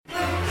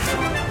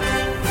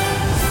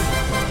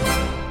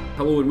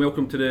Hello and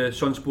welcome to the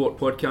SunSport's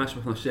podcast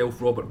with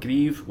myself, Robert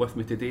Grieve. With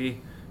me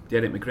today,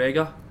 Derek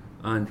McGregor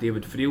and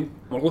David Friel.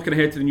 We're looking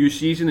ahead to the new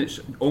season. It's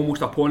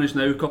almost upon us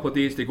now, a couple of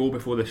days to go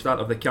before the start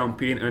of the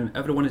campaign, and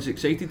everyone is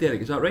excited, Derek,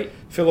 is that right?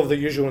 Full of the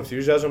usual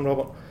enthusiasm,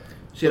 Robert.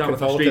 Say that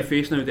with a straight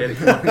face now, Derek.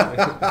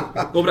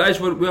 No, but it is,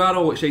 we are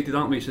all excited,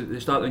 aren't we? It's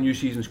the start of the new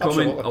season's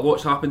coming. Absolutely. A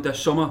lot's happened this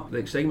summer. The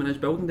excitement is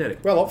building,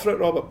 Derek. Well up for it,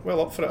 Robert.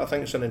 Well up for it. I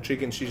think it's an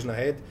intriguing season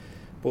ahead.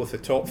 Both the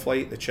top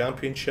flight, the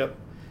championship.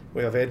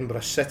 We have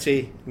Edinburgh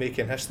City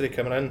making history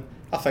coming in.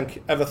 I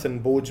think everything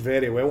bodes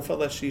very well for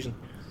this season.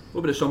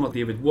 Over the summer,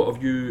 David, what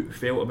have you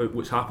felt about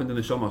what's happened in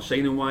the summer?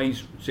 Signing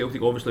wise,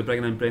 Celtic obviously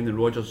bringing in Brendan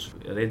Rodgers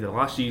at the end of the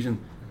last season.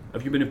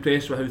 Have you been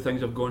impressed with how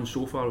things have gone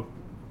so far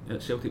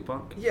at Celtic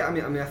Park? Yeah, I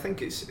mean, I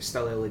think it's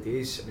still early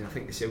days. I mean, I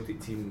think the Celtic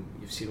team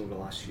you've seen over the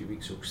last few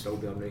weeks will still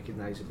be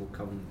unrecognisable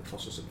come the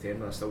 1st of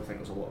September. I still think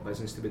there's a lot of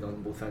business to be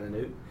done both in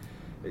and out.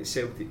 But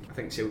Celtic, I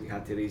think Celtic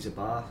had to raise the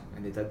bar,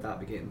 and they did that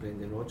by getting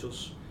Brendan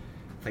Rodgers.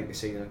 I think the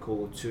signing of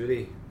Kolo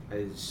Toure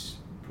is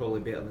probably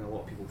better than a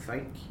lot of people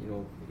think. You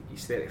know,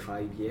 he's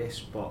 35, yes,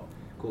 but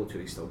Kolo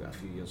Toure's still got a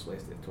few years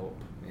left at the top.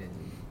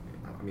 And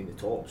I mean, the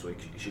top, so he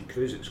should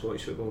cruise at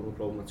Scottish football, no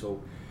problem at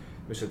all.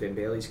 Mr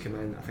Dembele's come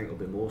in. I think there'll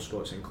be more.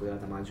 Scott Sinclair,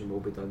 I'd imagine, will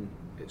be done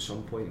at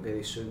some point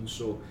very soon.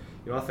 So,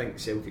 you know, I think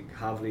Celtic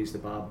have raised the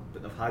bar,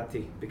 but they've had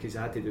to, because they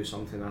had to do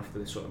something after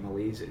the sort of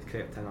malaise that had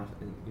crept in,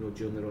 you know,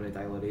 during the run of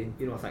Dial of Rain.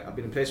 You know, I think I've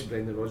been impressed with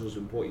Brendan Rodgers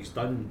and what he's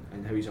done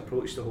and how he's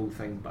approached the whole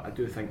thing, but I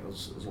do think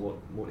there's a lot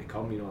more to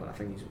come. You know, I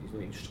think he's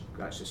not even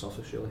scratched the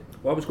surface really.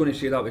 Well, I was going to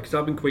say that because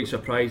I've been quite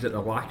surprised at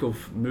the lack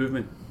of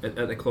movement at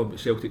the club at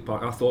Celtic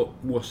Park. I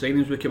thought more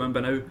signings would come in by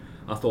now.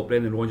 I thought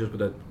Brendan Rodgers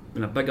would have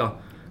been a bigger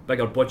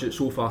budget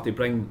so far to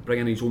bring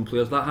in his own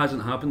players. That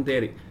hasn't happened,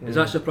 Derek. Has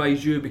that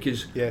surprised you?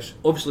 Because yes,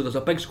 obviously there's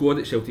a big squad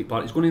at Celtic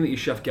Park. It's going to need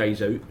to shift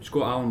guys out.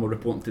 Scott Allen were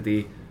reporting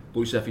today,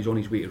 looks as if he's on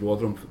his way to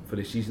Rotherham for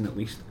the season at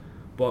least.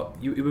 But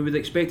we would have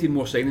expected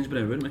more signings by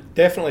now, wouldn't we?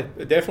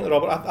 Definitely,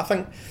 Robert. I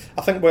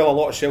think while a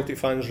lot of Celtic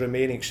fans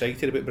remain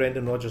excited about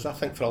Brendan Rodgers, I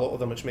think for a lot of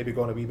them it's maybe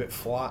gone a wee bit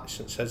flat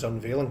since his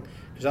unveiling,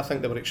 because I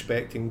think they were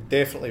expecting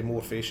definitely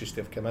more faces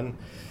to have come in.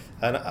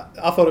 And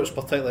I thought it was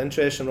particularly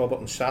interesting, Robert,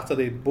 on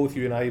Saturday, both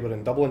you and I were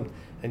in Dublin,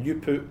 and you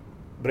put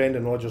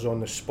Brendan Rodgers on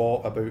the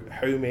spot about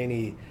how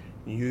many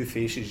new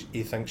faces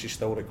he thinks he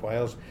still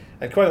requires.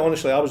 And quite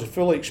honestly, I was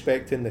fully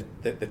expecting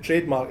the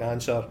trademark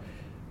answer,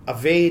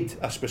 evade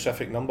a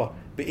specific number,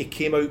 but he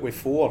came out with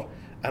 4.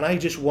 And I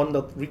just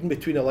wondered, reading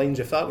between the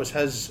lines, if that was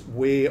his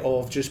way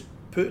of just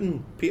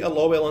putting Peter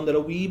Lawwell under a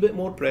wee bit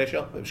more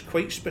pressure. It was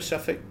quite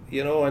specific,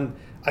 you know, and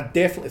I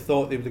definitely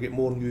thought they would get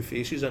more new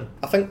faces in.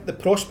 I think the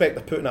prospect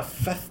of putting a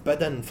 5th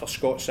bid in for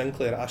Scott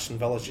Sinclair at Aston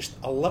Villa is just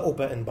a little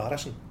bit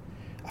embarrassing.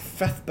 A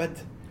 5th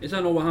bid. Is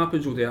that not what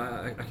happens,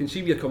 though? I can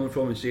see where you're coming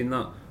from in saying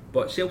that,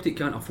 but Celtic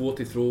can't afford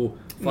to throw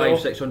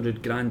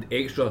 500-600 grand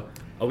extra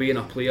away in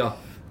a player,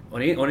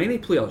 on any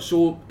player.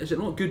 So is it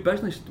not good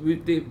business?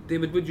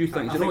 David, what do you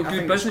think? Is it not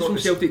good business from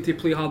Celtic to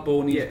play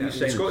hardball and these signings?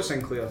 The Scott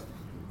Sinclair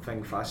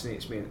thing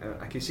fascinates me, and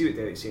I can see what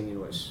Derek's saying. You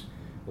know,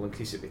 we'll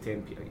increase it by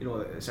 10. You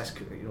know, it's this.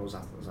 You know, there's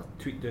a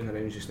tweet doing the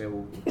rounds just now.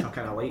 We'll chuck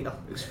in a lighter.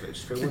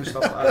 It's full and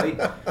stuff like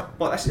that, right?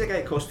 But this is a guy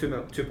that cost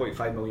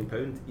 £2.5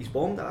 million. He's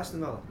bombed at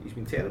Aston Villa. He's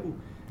been terrible,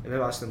 and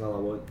now Aston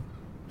Villa want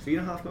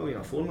 £3.5 million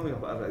or £4 million or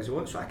whatever it is he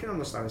wants. So I can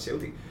understand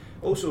Celtic.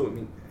 Also, I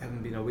mean,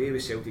 having been away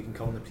with Celtic and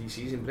coming the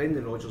pre-season,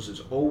 Brendan Rodgers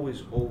has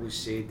always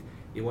said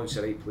he wants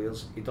the right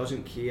players. He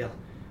doesn't care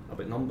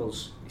about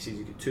numbers. He says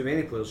he's got too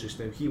many players just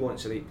now. He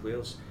wants the right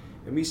players.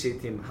 And we said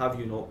to him, have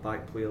you not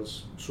backed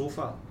players so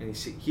far? And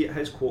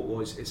his quote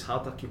was, it's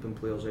harder keeping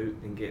players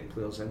out than getting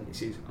players in. He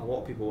says, a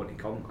lot of people want to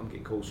come. I'm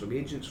getting calls from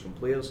agents, from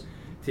players.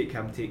 Take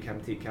him.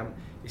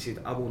 He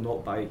said, I will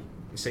not buy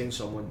and sign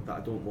someone that I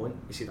don't want.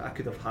 He said, I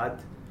could have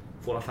had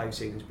 4 or 5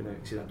 signings by now.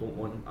 He said, I don't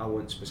want them. I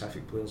want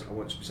specific players. I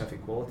want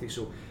specific quality.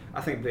 So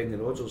I think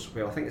Brendan Rodgers,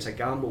 well, I think it's a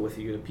gamble with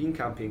the European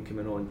campaign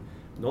coming on,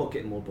 not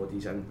getting more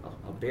bodies in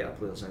or better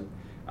players in.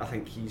 I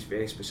think he's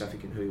very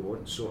specific in who he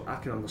wants, so I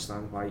can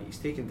understand why he's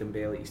taking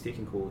Dembele, he's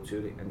taking Kolo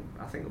Toure, and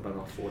I think there'll be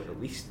enough for it at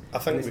least. I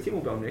think the team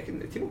will be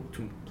unreckoned. The team will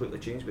completely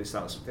change by the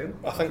start of September.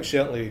 I think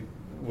certainly,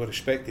 with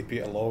respect to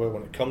Peter Lawwell,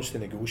 when it comes to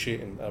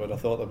negotiating, I would have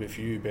thought there'd be a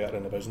few better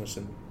in the business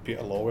than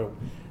Peter Lawwell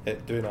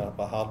at doing a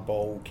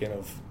hardball kind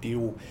of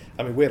deal.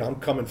 I mean, where I'm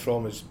coming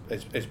from is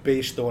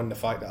based on the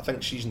fact that I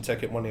think season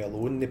ticket money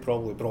alone, they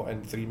probably brought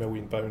in £3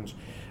 million,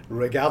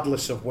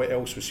 regardless of what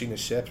else was seen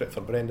as separate for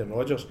Brendan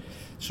Rodgers.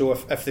 So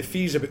if the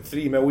fee's about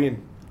 £3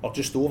 million or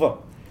just over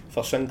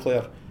for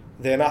Sinclair,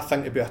 then I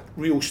think it'd be a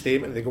real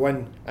statement. They go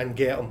in and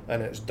get him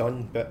and it's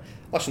done. But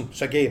listen,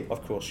 it's a game,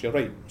 of course, you're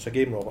right, it's a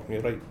game, Robert,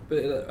 you're right.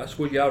 But I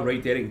suppose you are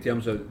right, Derek, in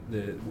terms of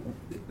the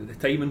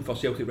timing for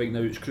Celtic right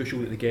now. It's crucial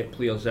that they get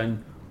players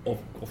in of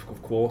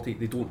quality.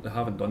 They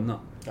haven't done that.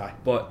 Aye.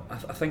 But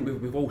I think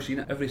we've all seen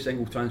it. Every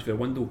single transfer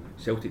window,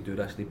 Celtic do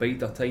this. They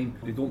bide their time.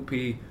 They don't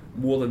pay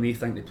more than they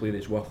think the player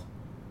is worth.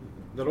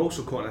 They're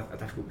also caught in a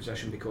difficult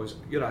position because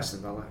you're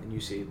Aston Villa and you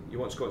say you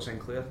want Scott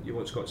Sinclair for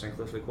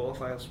the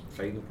qualifiers,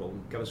 fine, no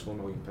problem, give us £4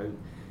 million.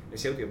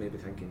 Celtic are maybe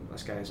thinking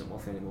this guy isn't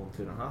worth any more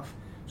than 2.5.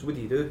 So what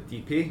do? Do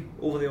you pay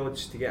over the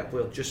odds to get a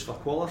player just for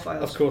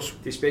qualifiers? Of course.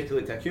 To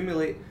speculate, to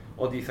accumulate?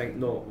 Or do you think,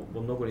 no,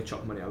 we're not going to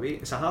chuck money away?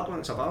 It's a hard one,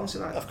 it's a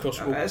balancing act. Of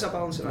course. It is a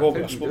balancing act. Well,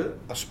 How do you do it?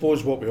 I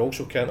suppose what we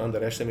also can't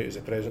underestimate is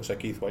the presence of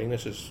Keith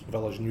Winus as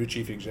Villa's new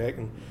chief exec,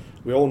 and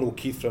we all know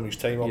Keith from his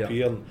time up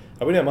here, and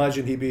I wouldn't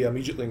imagine he'd be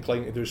immediately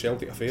inclined to do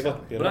Celtic a favour.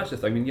 But that's the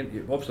thing, I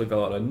mean, obviously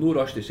Villa are in no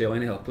rush to sell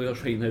any of their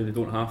players right now. They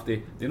don't have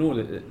to. They know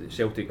that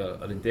Celtic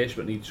are in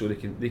desperate need, so they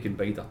can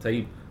bide their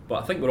time.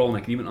 But I think we're all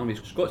in agreement, aren't we?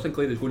 Scott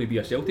Sinclair is going to be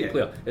a Celtic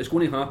player. It's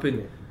going to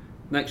happen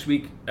next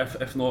week,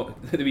 if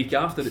not the week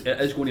after. It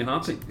is going to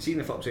happen. See, in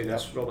the flip side of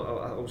this, Robert,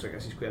 I also think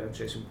this is quite an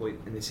interesting point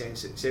in the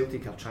sense that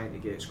Celtic are trying to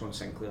get Scott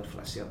Sinclair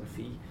for a certain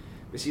fee.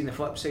 But see, on the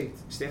flip side,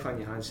 Stefan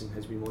Johansson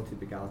has been wanted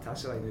by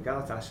Galatasaray, and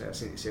Galatasaray are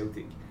saying to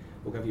Celtic,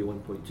 we'll give you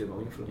 1.2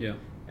 million for him.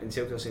 And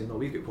Celtic are saying, no,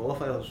 we've got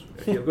qualifiers.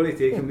 If you're going to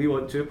take him, we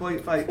want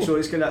 2.5. So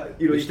it's kind of,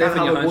 you Stefan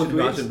can't have it both Johansson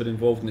ways. hasn't been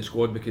involved in the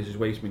squad because his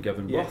wife's been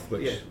given birth,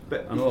 which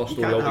but another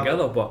story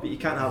altogether. But you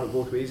can't have it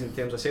both ways in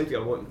terms of Celtic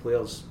are wanting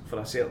players for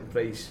a certain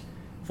price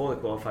for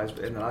the qualifiers,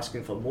 but then they're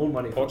asking for more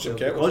money for players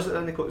because they're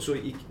in the so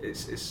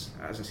it's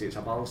as I say, it's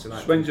a balancing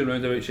act. Swings and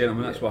roundabouts,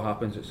 gentlemen. That's what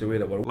happens. It's the way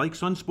that we're. Like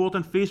SunSport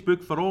on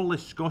Facebook for all the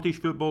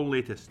Scottish football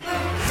latest.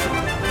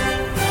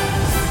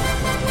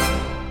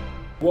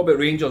 What about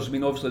Rangers? I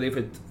mean, obviously they've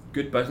had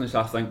good business,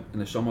 I think, in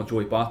the summer.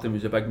 Joey Barton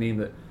was a big name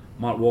that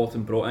Mark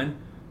Walton brought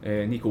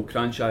in. Nico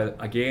Cranshire,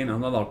 again,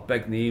 another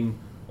big name,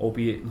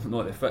 albeit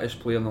not the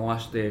fittest player in the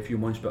last few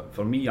months, but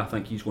for me, I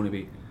think he's going to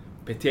be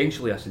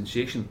potentially a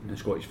sensation in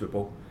Scottish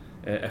football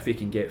if he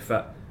can get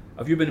fit.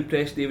 Have you been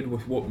impressed, David,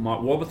 with what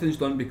Mark Warburton's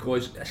done?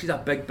 Because this is a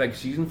big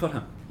season for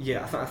him.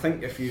 Yeah, I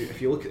think if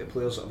you look at the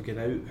players that have gone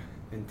out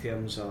in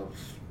terms of,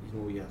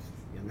 your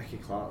Nicky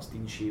Clarks,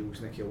 Dean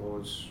Shields, Nicky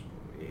Laws,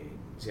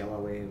 Zella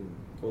Lane,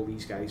 all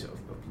these guys that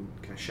have been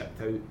kind of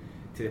shipped out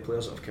to the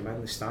players that have come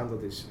in, the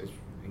standard is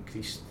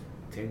increased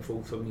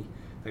tenfold for me.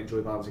 I think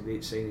Joey Barton's a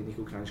great signing,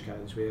 Nico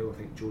Cranchcar as well. I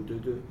think Joe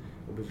Dudu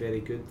will be very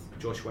good.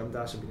 Josh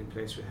Windass, I've been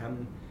impressed with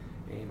him.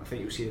 I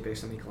think you'll see the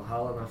best of Nicola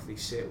Hallam after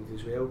he's settled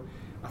as well.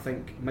 I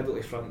think middle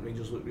to front,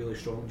 Rangers look really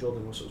strong.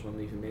 Jordan Russell's one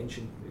they even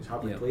mentioned. He's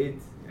hardly played,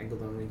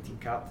 England under 19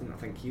 captain. I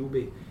think he'll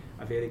be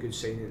a very good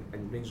signing,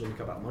 and Rangers will make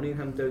a bit of money on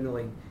him down the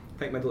line. I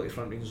think middle to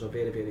front, Rangers are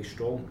very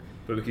strong.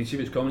 But we can see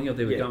what's coming here,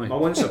 David, can't we? My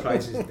one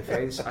surprise is the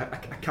defence. I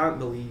can't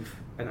believe,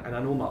 and I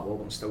know Matt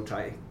Warburton's still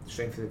trying to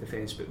strengthen the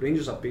defence, but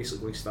Rangers are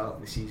basically going to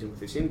start the season with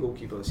the same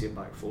goalkeeper, the same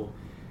back four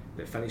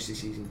that finished the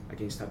season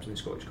against Hibs in the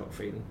Scottish Cup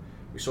final.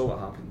 We saw what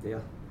happened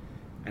there,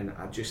 and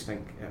I just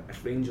think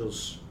if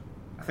Rangers,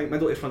 I think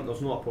middle to front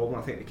there's not a problem.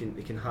 I think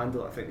they can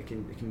handle it. I think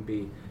they can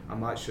be a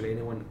match for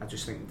anyone. I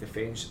just think the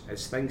defence,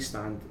 as things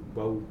stand,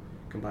 will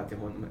come back to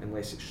haunt them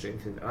unless it's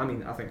strengthened. I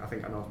mean, I think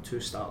another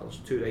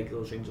two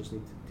regulars Rangers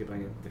need to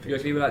bring in defence. You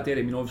agree with that,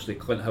 Derry? I mean, obviously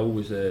Clint Hill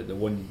was the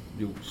one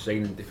real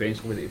signing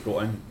defensively that he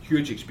brought in.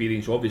 Huge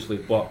experience, obviously,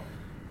 but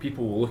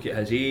people will look at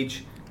his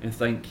age and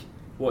think,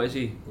 what is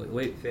he? Like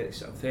late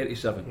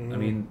 37. I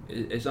mean,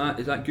 is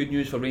that good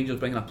news for Rangers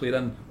bringing a player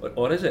in,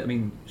 or is it? I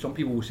mean, some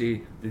people will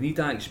say they need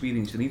that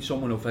experience. They need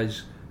someone of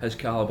his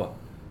calibre.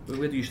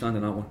 Where do you stand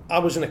on that one? I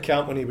was in the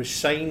camp when he was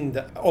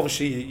signed.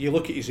 Obviously, you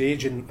look at his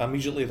age and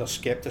immediately there's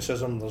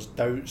scepticism, there's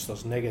doubts,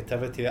 there's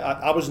negativity.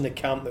 I was in the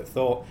camp that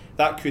thought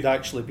that could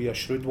actually be a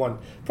shrewd one.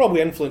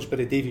 Probably influenced by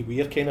the Davy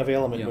Weir kind of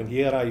element when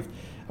he arrived.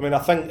 I mean, I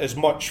think as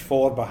much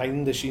for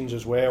behind the scenes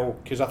as well,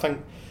 because I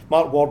think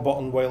Mark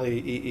Warburton, while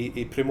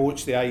he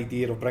promotes the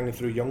idea of bringing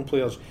through young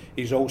players,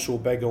 he's also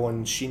big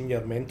on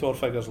senior mentor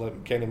figures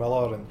like Kenny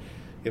Miller, and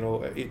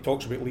he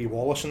talks about Lee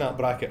Wallace in that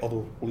bracket,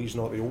 although Lee's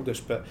not the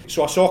oldest. But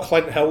so I saw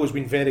Clint Hill has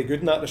been very good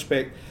in that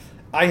respect.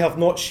 I have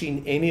not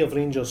seen any of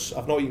Rangers.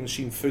 I've not even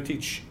seen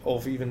footage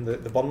of even the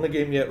Burnley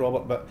game yet,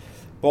 Robert. But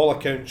ball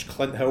accounts,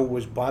 Clint Hill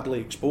was badly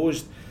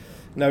exposed.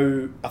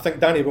 Now I think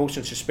Danny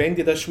Wilson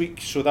suspended this week,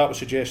 so that would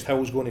suggest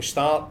Hill's going to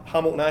start.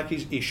 Hamilton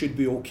Accies, he should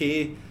be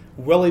okay.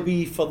 Will he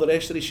be for the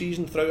rest of the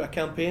season throughout a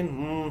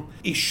campaign?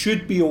 He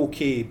should be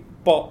okay,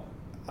 but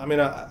I mean,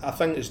 I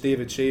think as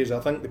David says,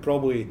 I think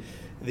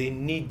they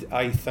need,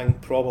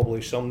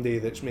 probably somebody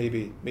that's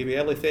maybe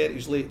early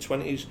 30s, late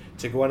 20s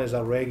to go in as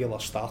a regular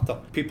starter.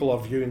 People are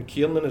viewing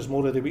Kiernan as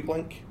more of the weak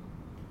link.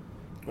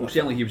 Well,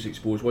 certainly he was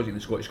exposed, wasn't he, in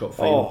the Scottish Cup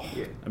final?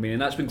 I mean,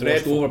 and that's been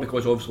glossed over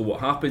because obviously what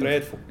happened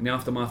in the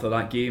aftermath of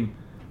that game.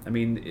 I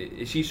mean,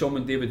 is he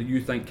someone, David, that you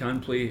think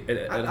can play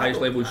at the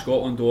highest level in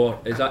Scotland, or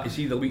is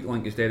he the weak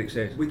link, as Derek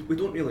says? We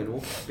don't really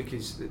know,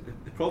 because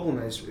the problem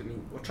is, I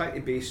mean, we're trying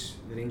to base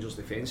the Rangers'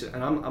 defence,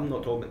 and I'm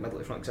not talking about middle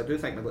to front, because I do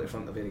think middle to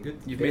front are very good.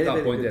 You've made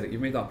that point, Derek.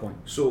 You've made that point.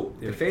 So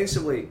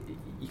defensively,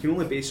 you can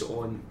only base it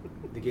on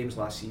the games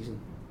last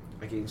season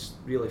against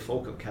really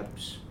Falkirk,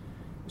 Hibs,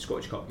 the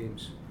Scottish Cup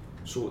games.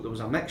 So there was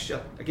a mixture.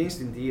 Against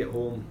Dundee at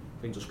home,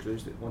 Rangers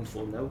cruised at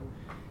 1-4-0.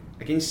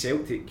 Against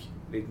Celtic,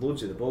 they had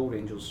loads of the ball,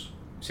 Rangers.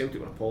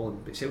 Celtic were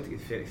appalling, but Celtic had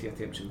 33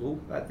 attempts in goal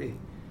that day.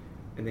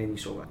 And then you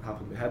saw what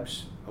happened with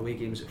Hibs, away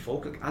games at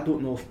Falkirk. I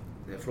don't know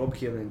if Rob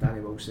Kiernan and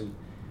Danny Wilson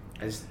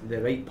is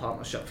the right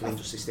partnership for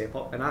Rangers to step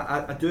up. And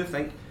I do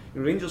think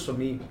Rangers for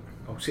me,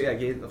 I'll say it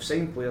again, they've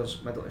signed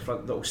players middle to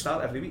front that will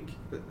start every week,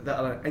 that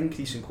are an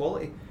increase in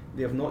quality.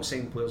 They have not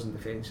signed players in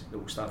defence that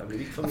will start every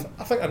week for me.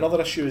 I think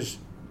another issue is,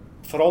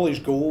 for all his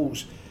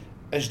goals,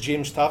 is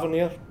James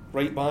Tavernier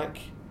right back?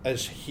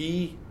 Is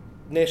he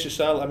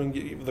necessarily? I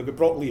mean, they've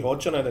brought Lee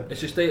Hodgson in.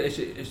 It's the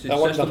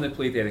system they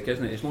play, Derek,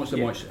 isn't it? It's not so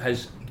much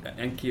his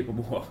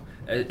incapable.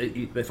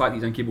 The fact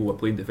he's incapable of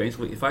playing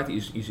defensively, the fact that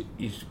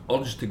he's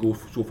urged to go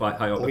so far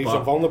high up the leaves park,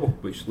 him vulnerable,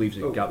 which leaves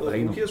a gap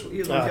behind him.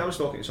 Here's I was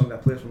talking to somebody,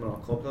 a player from our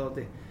club the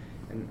other day,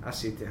 and I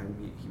said to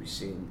him, he was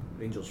saying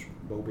Rangers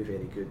will be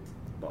very good,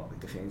 but the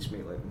defence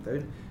might let them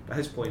down. But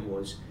his point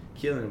was,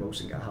 Kieran and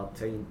Wilson get a hard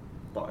time,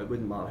 but it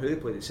wouldn't matter who they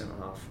played at centre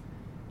half.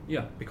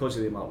 Yeah, because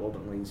of the way Mark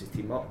Robert lines the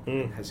team up,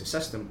 has a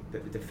system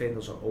that the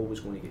defenders are always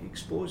going to get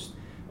exposed.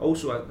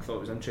 Also, I thought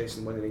it was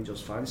interesting, one of the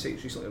Rangers fan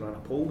sites recently ran a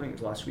poll, I think it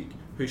was last week,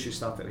 who should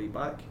start at right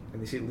back,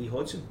 and they said Lee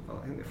Hodgson.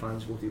 I think the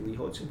fans voted Lee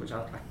Hodgson, which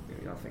I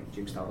think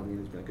James Tavernier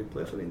has been a good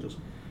player for Rangers,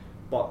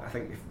 but I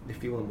think the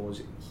feeling was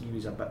that he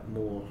was a bit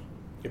more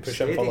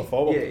steady. Him further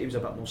forward. Yeah, he was a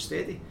bit more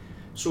steady.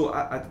 So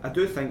I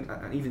do think,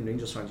 and even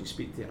Rangers fans you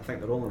speak to, I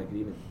think they're all in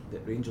agreement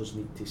that Rangers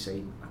need to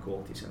sign a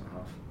quality centre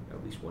half,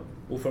 at least one.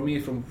 Well, for me,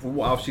 from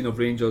what I've seen of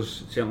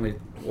Rangers, certainly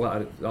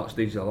at that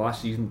stage of the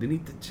last season, they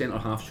need the centre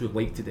halves who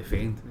like to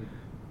defend.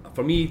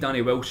 For me,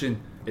 Danny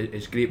Wilson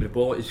is great with the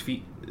ball at his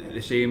feet.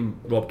 The same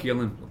Rob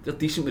Kiernan, they're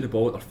decent with the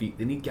ball at their feet.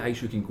 They need guys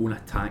who can go and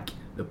attack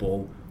the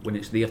ball when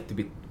it's there to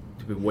be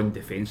won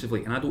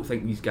defensively, and I don't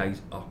think these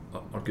guys are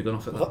good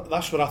enough at that.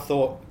 That's where I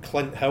thought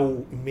Clint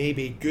Hill may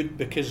be good,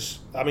 because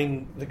I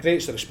mean, the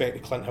greatest respect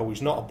to Clint Hill,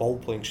 he's not a ball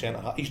playing centre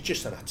half, he's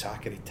just an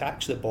attacker. He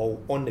tacks the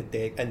ball on the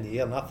deck in the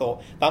air, and I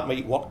thought that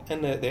might work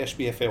in the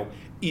SPFL,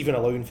 even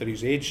allowing for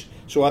his age.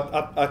 So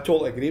I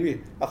totally agree with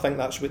you. I think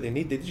that's what they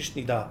need. They just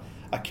need a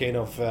kind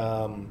of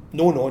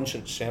no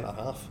nonsense centre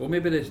half. Well,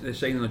 maybe the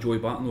signing of Joey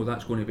Barton, though,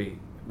 that's going to be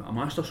a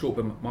masterstroke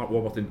by Mark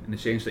Robert in the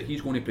sense that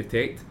he's going to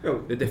protect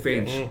the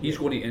defence. He's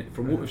going to,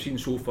 from what we've seen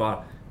so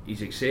far,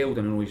 he's excelled,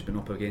 and I know he's been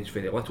up against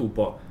very little,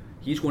 but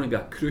he's going to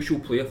be a crucial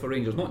player for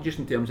Rangers, not just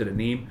in terms of the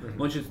name,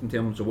 not just in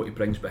terms of what he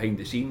brings behind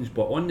the scenes,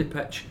 but on the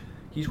pitch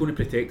he's going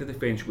to protect the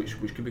defence, which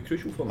could be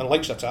crucial for him. And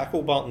likes a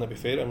tackle, Barton, to be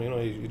fair. I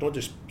mean, he's not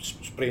just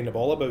spraying the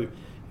ball about.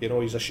 He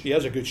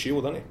has a good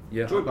shield, isn't he?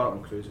 Yeah. Joey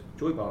Barton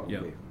will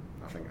be,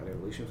 I think, a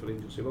revelation for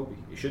Rangers. He will be.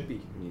 He should be.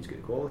 I mean, he's got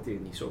the quality,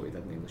 and he saw what he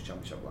did in the English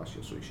Championship last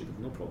year, so he should have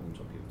no problems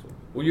up here at all.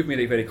 Well, you've made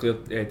it very clear,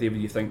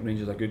 David, you think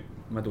Rangers are good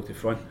middle to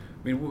front.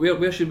 I mean,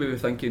 where should we be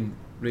thinking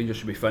Rangers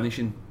should be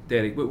finishing,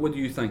 Derek? What do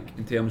you think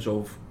in terms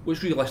of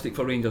what's realistic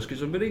for Rangers? Because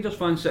there'll be Rangers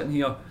fans sitting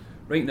here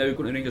right now going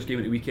to the Rangers game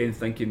at the weekend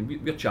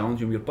thinking we're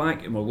challenging, we're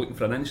back and we're looking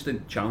for an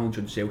instant challenge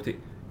on Celtic.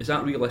 Is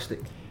that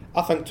realistic?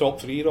 I think top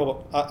three,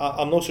 Robert.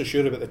 I'm not so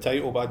sure about the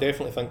title, but I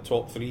definitely think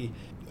top three.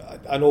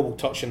 I know we'll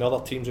touch on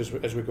other teams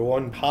as we go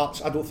on.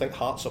 Hearts, I don't think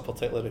Hearts are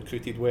particularly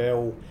recruited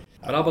well.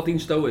 Are Aberdeen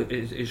still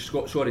is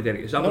Scott? Sorry,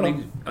 Derek. Is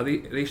Aberdeen? No. Are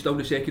they still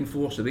the second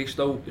force? Are they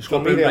still?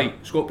 Scott Brown,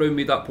 right? Scott Brown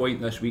made that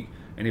point this week,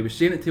 and he was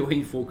saying it to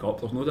Wayne Folk Up.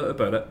 There's no doubt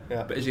about it.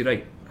 Yeah. But is he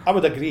right? I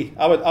would agree.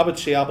 I would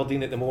say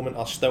Aberdeen at the moment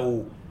are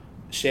still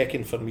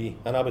second for me,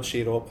 and I would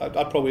say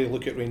I'd probably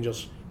look at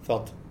Rangers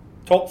third.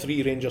 Top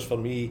three Rangers for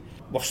me.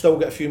 We've still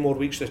got a few more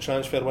weeks of the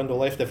transfer window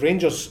left. If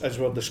Rangers, as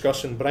we're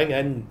discussing, bring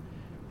in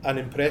an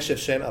impressive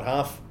centre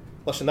half,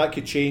 listen, that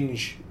could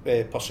change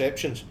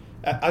perceptions.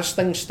 As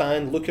things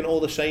stand, looking at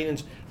all the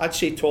signings, I'd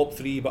say top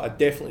three, but I'd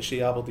definitely say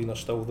Aberdeen are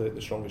still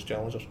the strongest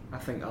challengers. I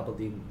think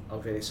Aberdeen are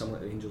very similar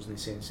to Rangers in the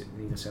sense that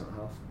they need a centre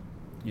half,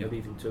 maybe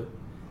even two.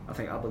 I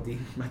think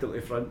Aberdeen, middle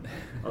to front,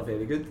 are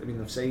very good. I mean,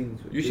 they've signed...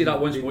 You say that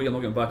once more, you're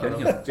not getting back in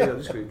here. I'm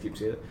just going to keep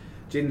saying it.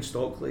 Jaden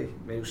Stockley,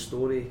 Miles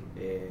Storey,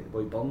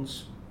 Boy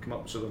Burns come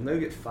up, so they've now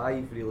got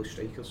 5 real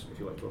strikers, if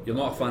you like to. You're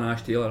not a fan of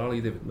Ash Taylor, are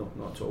you, David? No,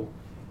 not at all.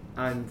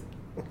 And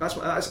that's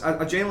what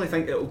I generally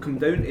think it'll come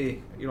down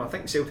to. I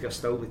think Celtic are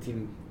still the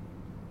team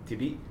to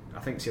beat. I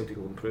think Celtic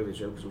will improve as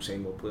well because we'll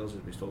sign more players,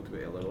 as we talked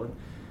about earlier on.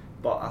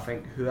 But I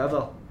think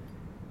whoever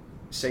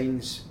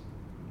signs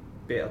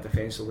better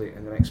defensively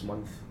in the next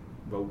month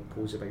will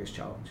pose the biggest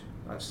challenge.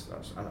 I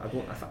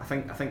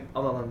think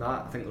other than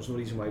that, I think there's no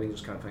reason why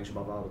Rangers can't finish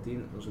above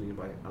Aberdeen. There's no reason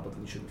why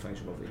Aberdeen shouldn't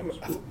finish above Rangers.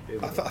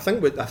 I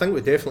think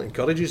what definitely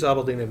encourages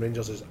Aberdeen and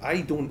Rangers is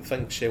I don't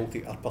think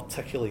Celtic are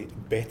particularly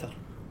better.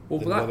 Well,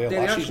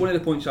 that's one of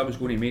the points I was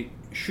going to make.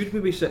 Should we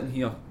be sitting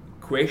here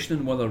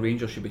questioning whether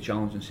Rangers should be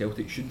challenging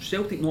Celtic? Should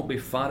Celtic not be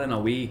far and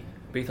away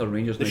better than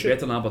Rangers now, better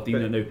than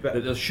Aberdeen now?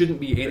 That there shouldn't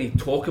be any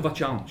talk of a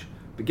challenge.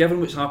 But given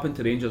what's happened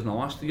to Rangers in the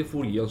last 3 or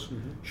 4 years,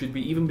 should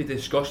we even be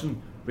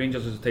discussing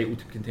Rangers as a title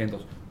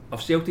contenders?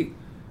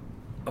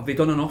 Have they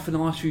done enough in the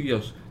last few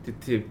years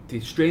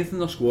to strengthen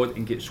their squad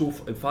and get so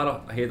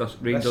far ahead of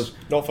Rangers?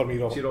 Not for me,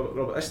 Robert. See,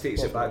 Robert, this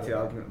takes it back to the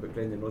argument about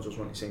Brendan Rodgers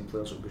wanting to sign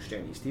players that go straight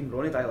into his team.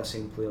 Ronnie Dyler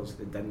signed players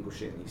that didn't go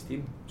straight into his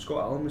team.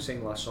 Scott Allen was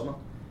signed last summer,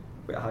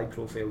 quite a high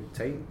profile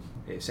signing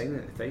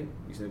at the time.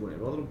 He's now going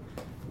to Rotherham.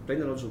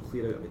 Brendan Rodgers will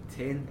clear out about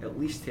 10, at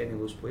least 10 of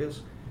those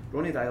players.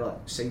 Ronnie Deila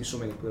signed so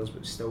many players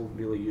but still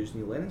really used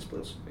Neil Lennon's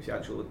players if you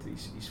actually looked at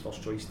his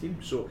first choice team.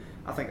 So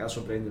I think that's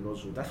where Brendan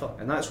Rodgers will differ,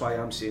 and that's why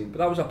I'm saying. But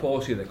that was a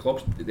policy of the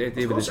clubs,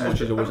 David, as much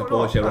is, as it was a no,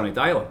 policy of Ronnie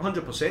Deila.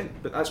 100%,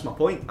 but that's my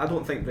point. I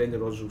don't think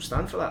Brendan Rodgers will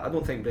stand for that. I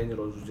don't think Brendan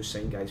Rodgers will just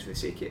sign guys for the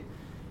sake of it.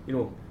 You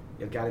know,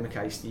 your Gary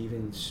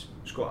Mackay-Stevens,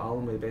 Scott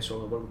Allen with the best on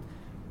the world,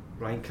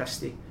 Ryan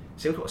Christie.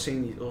 Celtic are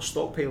saying they're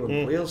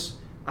stockpiling players.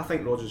 I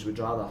think Rodgers would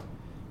rather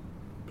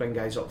bring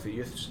guys up for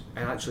youths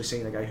and actually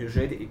sign a guy who's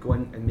ready to go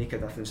in and make a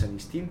difference in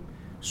his team.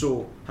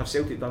 So have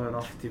Celtic done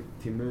enough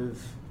to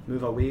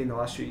move away in the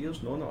last few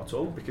years? No, not at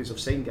all, because they've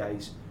signed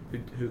guys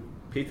who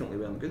patently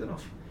weren't good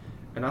enough.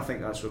 And I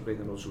think that's where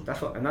Brendan Rodgers will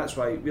differ, and that's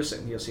why we're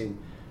sitting here saying,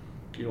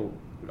 you know,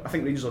 I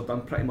think Rangers have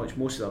done pretty much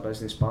most of their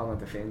business barring a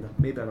defender,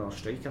 maybe another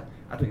striker.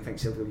 I don't think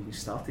Celtic have even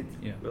started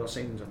with their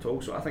signings at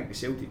all. So I think the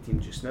Celtic team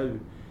just now,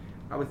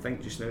 I would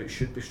think just now it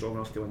should be strong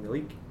enough to win the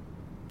league.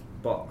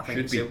 But I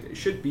think it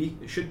should be,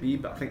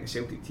 but I think the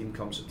Celtic team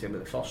comes September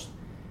the 1st.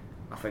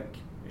 I think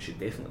it should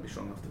definitely be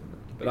strong enough to win it.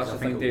 But that's the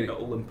thing,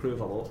 it'll improve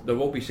a lot. There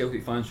will be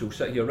Celtic fans who'll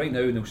sit here right now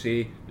and they'll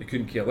say they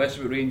couldn't care less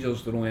about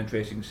Rangers, they're only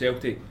interested in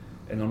Celtic,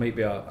 and there might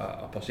be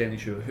a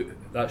percentage who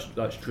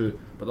that's true.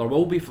 But there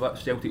will be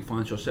Celtic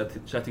fans who are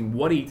sitting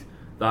worried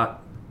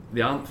that they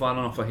aren't far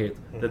enough ahead,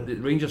 that the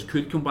Rangers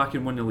could come back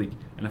and win the league.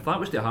 And if that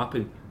was to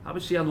happen, I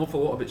would say an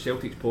awful lot about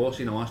Celtic's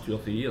policy in the last 2 or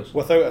 3 years.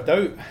 Without a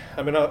doubt.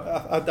 I mean,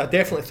 I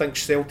definitely think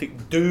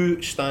Celtic do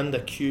stand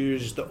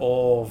accused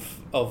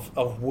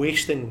of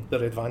wasting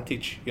their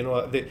advantage. You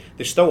know,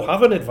 they still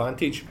have an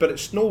advantage, but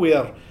it's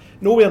nowhere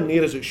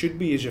near as it should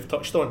be, as you've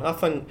touched on. I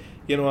think,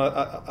 you know,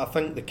 I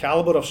think the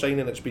calibre of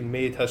signing that's been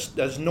made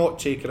has not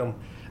taken them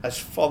as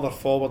further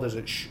forward as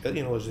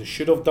as they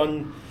should have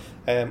done.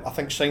 I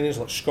think signings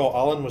like Scott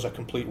Allen was a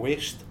complete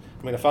waste.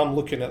 I mean, if I'm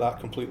looking at that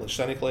completely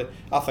cynically,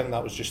 I think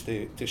that was just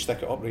to stick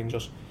it up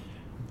Rangers.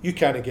 You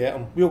can't get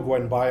him, we'll go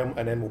and buy him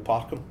and then we'll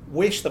park him.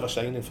 Waste of a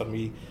signing for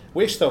me.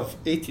 Waste of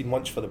 18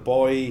 months for the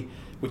boy.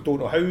 We don't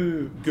know how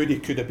good he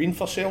could have been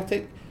for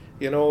Celtic.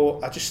 You know,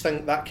 I just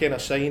think that kind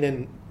of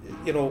signing,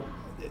 you know,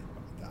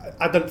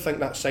 I didn't think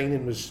that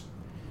signing was,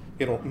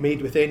 you know,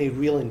 made with any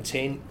real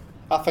intent.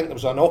 I think there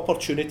was an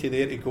opportunity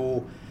there to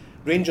go.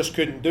 Rangers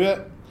couldn't do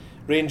it.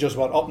 Rangers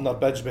were up in their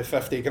bids by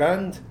 50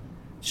 grand.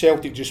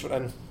 Celtic just went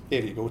in,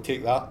 there you go,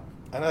 take that.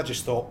 And I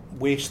just thought,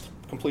 waste,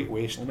 complete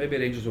waste. Well, maybe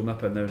Rangers will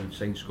nip in now and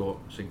sign Scott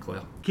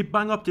Sinclair. Keep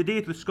bang up to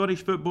date with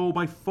Scottish football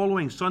by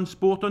following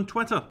SunSport on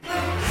Twitter.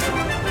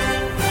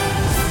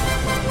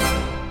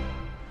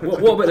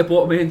 What about the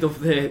bottom end of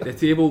the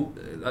table?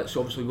 That's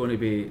obviously going to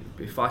be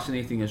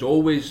fascinating as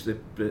always. The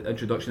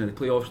introduction of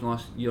the playoffs in the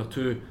last year or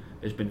two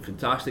has been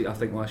fantastic. I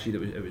think last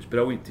year it was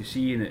brilliant to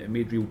see, and it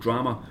made real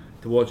drama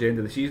towards the end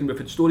of the season. We've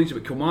had stories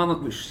about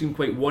Kilmarnock which seem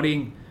quite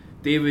worrying.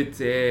 David,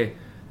 the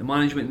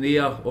management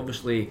there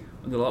obviously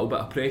under a little bit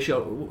of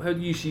pressure. How do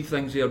you see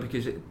things there?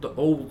 Because it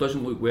all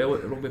doesn't look well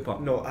at Rugby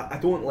Park. No, I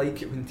don't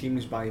like it when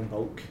teams buy in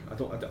bulk.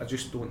 I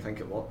just don't think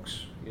it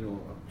works. You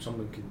know,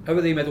 someone could. How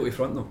are they middle to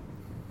front though?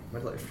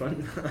 Middle to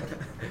front.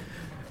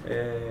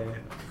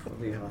 Let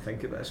me have a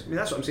think about this. I mean,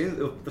 that's what I'm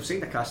saying. They've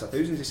signed a cast of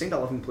thousands. They signed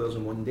 11 players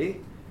in one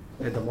day.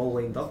 They had them all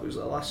lined up. It was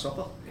like the Last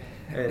Supper,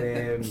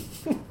 and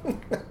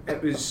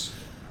it was.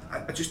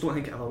 I just don't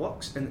think it ever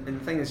works. And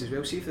the thing is as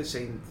well, see if they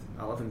signed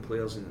 11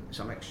 players and it's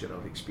a mixture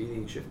of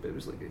experience, but it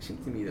was like, it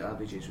seemed to me the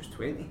average age was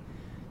 20.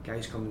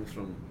 Guys coming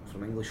from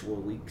English lower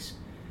leagues,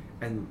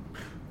 and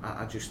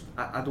I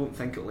don't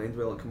think it'll end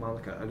well at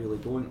Kilmarnock. I really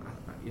don't.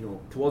 You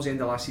know, towards the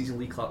end of last season,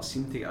 Lee Clark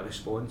seemed to get a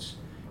response.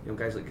 You know,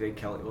 guys like Greg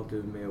Kelly were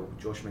doing well,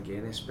 Josh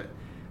McGuinness, but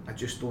I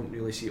just don't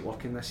really see it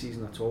working this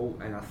season at all.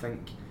 And I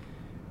think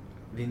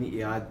they need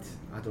to add,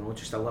 I don't know,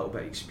 just a little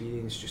bit of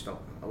experience, just a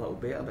little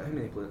better. But how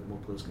many more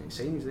players can they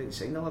sign? He's already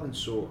signed 11,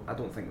 so I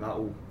don't think that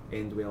will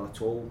end well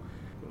at all.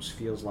 There was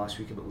fears last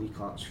week about Lee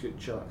Clark's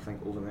future. I think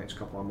over the next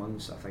couple of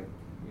months, I think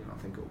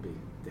it will be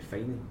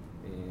defining.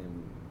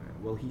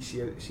 Will he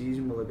see out the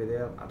season? Will he be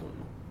there? I don't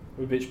know.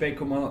 Would we expect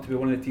Kilmarnock to be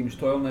one of the teams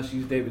toiling this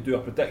season? David, do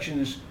our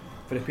predictions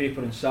for the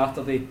paper on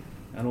Saturday.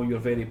 I know you're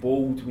very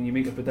bold when you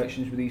make your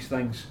predictions with these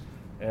things.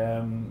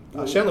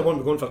 I certainly won't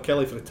be going for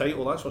Kelly for the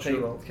title, that's for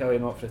sure. Kelly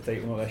not for the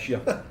title, not this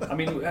year. I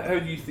mean, how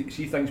do you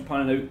see things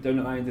panning out down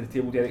at the end of the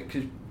table, Derek?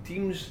 Because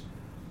teams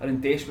are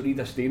in desperate need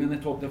of staying in the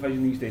top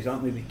division these days,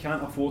 aren't they? They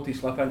can't afford to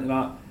slip into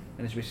that.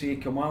 And as we say,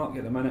 Kilmarnock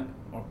at the minute,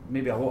 or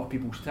maybe a lot of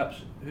people's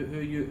tips, who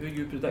are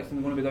you predicting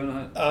are going to be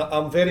down at?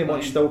 I'm very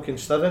much still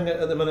considering it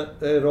at the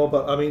minute,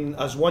 Robert. I mean,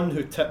 as one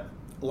who tipped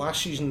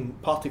last season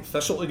Partick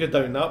Thistle to go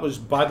down, that was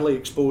badly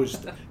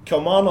exposed.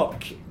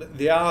 Kilmarnock,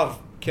 they are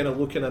kind of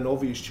looking an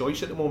obvious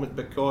choice at the moment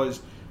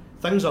because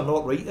things are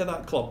not right at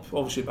that club.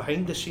 Obviously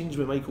behind the scenes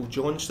with Michael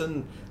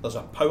Johnston, there's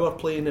a power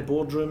play in the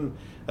boardroom.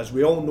 As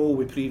we all know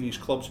with previous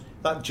clubs,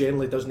 that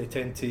generally doesn't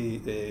tend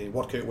to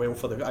work out well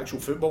for the actual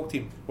football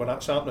team when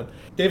that's happening.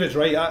 David's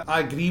right, I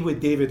agree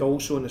with David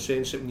also in the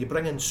sense that when you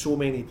bring in so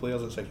many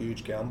players it's a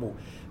huge gamble.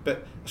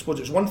 But I suppose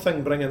it's one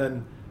thing bringing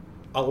in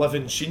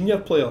 11 senior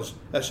players,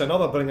 it's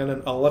another bringing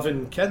in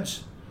 11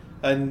 kids.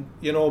 And,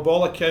 you know, by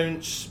all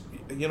accounts,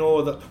 you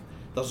know, that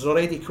There's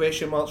already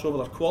question marks over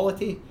their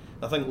quality.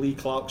 I think Lee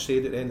Clark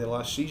said at the end of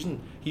last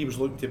season he was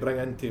looking to bring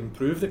in to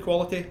improve the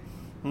quality.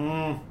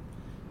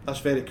 That's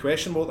very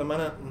questionable at the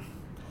minute.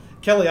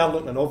 Kelly are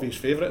looking an obvious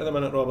favourite at the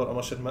minute, Robert, I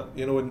must admit.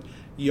 You know, and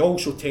you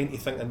also tend to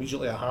think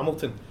immediately of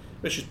Hamilton,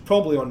 which is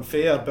probably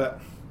unfair, but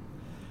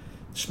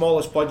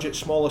smallest budget,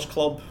 smallest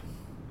club.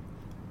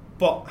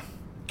 But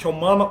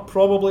Kilmarnock,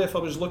 probably, if I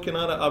was looking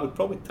at it, I would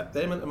probably tip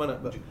them at the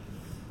minute, but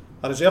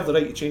I reserve the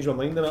right to change my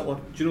mind on that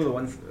one. Do you know the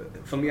one,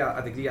 for me,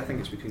 I'd agree, I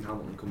think it's between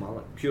Hamilton and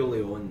Kilmarnock,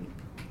 purely on,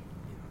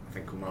 I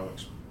think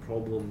Kilmarnock's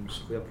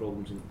clear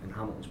problems in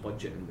Hamilton's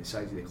budget and the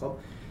size of the club.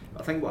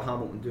 But I think what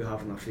Hamilton do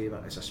have in their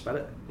favour is a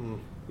spirit.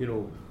 You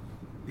know,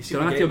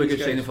 Donato will be a good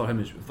signing for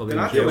him for the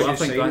Donato well. I I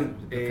think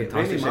Rennie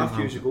fantastic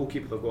Matthews, the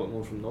goalkeeper they've got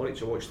on from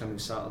Norwich, I watched him on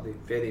Saturday,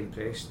 very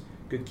impressed.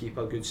 Good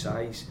keeper, good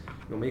size.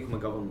 You know, Michael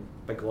McGovern,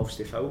 big gloves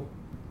to fill,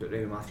 but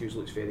Rennie Matthews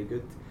looks very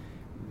good.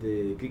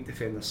 The Greek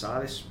defender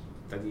Saris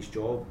did his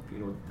job, you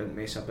know, didn't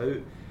mess about.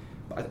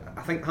 But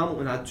I think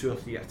Hamilton had 2 or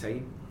 3 at a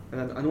time.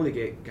 And I know they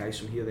get guys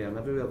from here, there and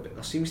everywhere, but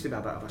there seems to be a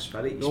bit of a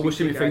spirit. They always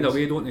seem to find a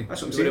way, don't they?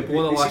 That's what I'm saying.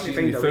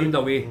 They found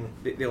a way.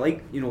 They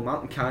like, you know,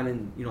 Martin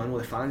Cannon, you know, I know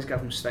the fans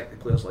give him stick, the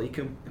players like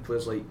him, the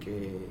players like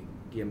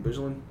Guillaume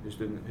Bouzelin,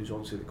 who's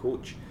obviously the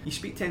coach. You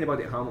speak to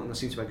anybody at Hamilton, there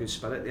seems to be a good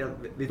spirit there.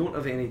 They don't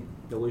have any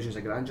delusions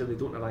of grandeur, they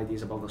don't have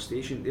ideas above their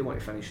station, they want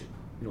to finish,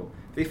 you know,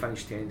 if they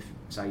finish 10th,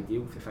 it's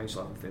ideal. If they finish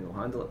 11th, then they'll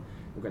handle it,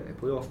 we'll get into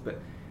the playoff. But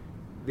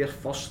their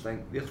first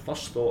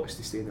thought is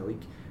to stay in the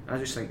league. And I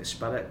just think the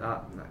spirit,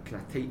 that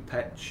kind of tight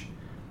pitch,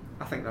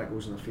 I think that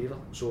goes in their favour.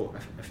 So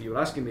if you were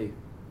asking me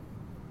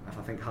if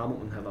I think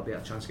Hamilton have a better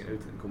chance of getting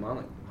out than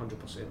Kilmarnock,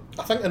 100%.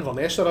 I think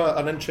Inverness are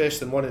an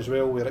interesting one as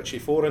well with Richie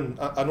Foran.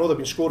 I know they've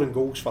been scoring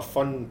goals for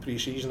fun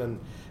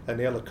pre-season and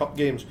the early cup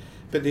games,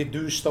 but they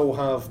do still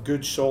have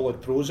good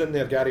solid pros in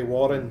there, Gary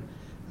Warren,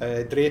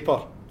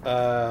 Draper,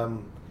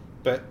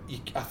 but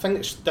I think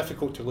it's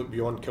difficult to look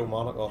beyond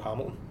Kilmarnock or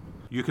Hamilton.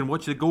 You can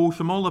watch the goals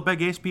from all the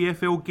big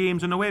SPFL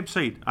games on the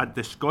website at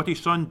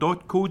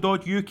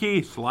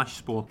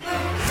thescottishsun.co.uk/sport.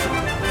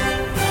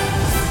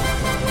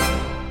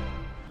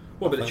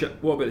 What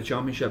about the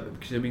Championship?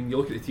 Because I mean, you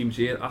look at the teams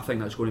here, I think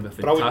that's going to be a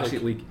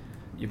fantastic league.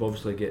 You've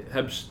obviously got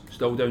Hibs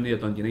still down there,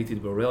 Dundee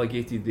United were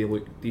relegated, they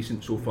look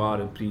decent so far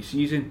in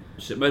pre-season.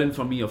 St Mirren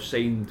for me have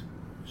signed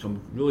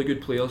some really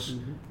good players,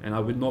 and I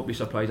would not be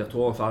surprised at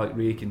all if Alec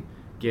Ray can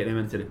get them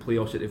into the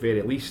playoffs at the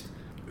very least.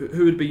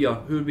 Who would be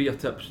your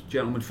tips,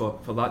 gentlemen, for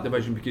that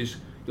division? Because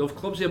you'll have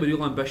clubs there with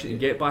real ambition to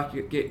get up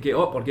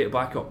or get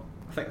back up.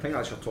 I think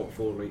that's your top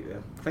 4 right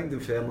there. I think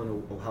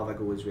Dunfermline will have a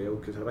go as well,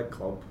 because they're a big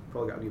club,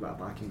 probably got a wee bit of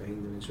backing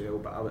behind them as well,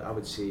 but I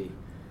would say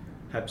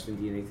Hibs,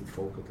 Dundee United,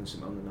 Falkirk and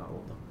St Mirren in that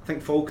order. I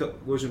think Falkirk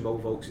losing Will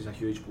Vaulks is a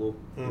huge blow.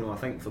 You know, I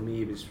think for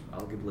me it was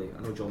arguably,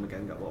 I know John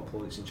McGinn got a lot of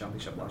plaudits in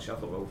Championship last year. I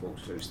thought Will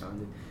Vaulks was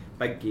outstanding.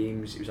 Big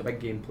games, he was a big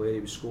game player, he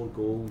would score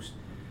goals,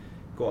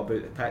 got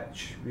about the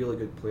pitch, really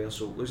good player,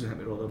 so losing him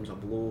to Rotherham's a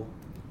blow.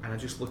 And I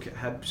just look at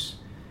Hibs,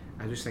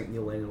 I just think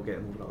Neil Lennon will get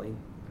him over the line.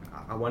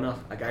 A winner,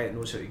 a guy that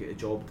knows how to get the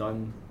job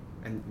done,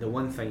 and the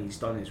one thing he's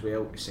done as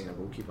well is sign a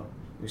goalkeeper.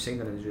 He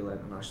signed an Israel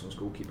International's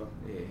goalkeeper,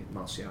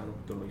 Marciano,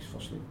 don't know his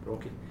first name,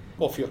 Rocky.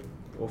 Ophir,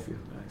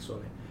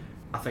 sorry.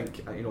 I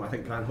think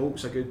Grant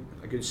Holt's a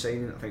good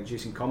signing. I think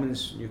Jason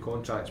Cummins, new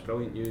contract's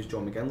brilliant news.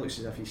 John McGinn looks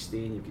as if he's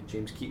staying. You've got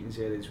James Keaton's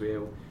there as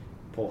well.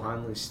 Paul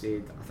Hanlon's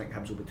stayed. I think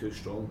Hibs will be too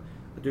strong.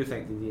 I do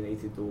think Dundee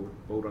United though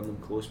will run them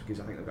close, because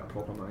I think they've got a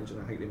proper manager,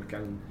 and I think that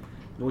McKinnon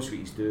knows what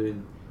he's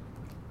doing.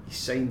 He's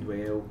signed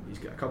well. He's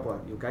got a couple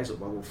of guys like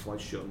Willow Flood,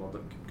 Stuart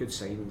Murdoch, good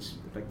signings.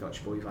 The big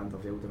Dutch boy Van der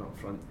Velden up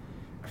front.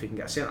 If he can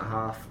get a centre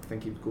half, I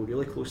think he'd go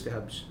really close to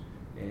Hibs.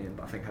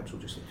 But I think Hibs will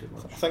just look too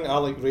much. I think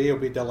Alec Ray will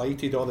be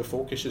delighted all the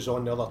focus is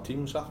on the other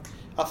teams. I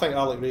think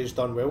Alec Ray's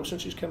done well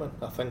since he's come in.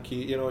 I think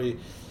he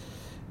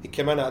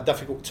came in at a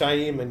difficult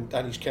time and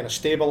he's kind of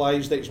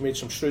stabilised it. He's made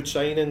some shrewd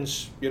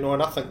signings,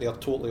 and I think they're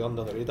totally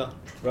under the radar.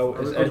 Well,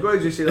 I was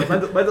going to say they're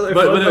middle very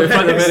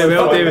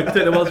well, David.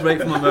 Took the words right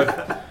from my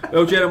mouth.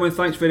 Well, gentlemen,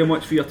 thanks very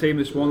much for your time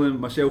this morning.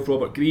 Myself,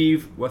 Robert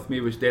Grieve, with me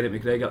was Derek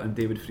McGregor and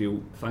David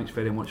Friel. Thanks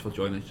very much for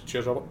joining us.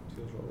 Cheers, Robert.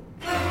 Cheers, Robert.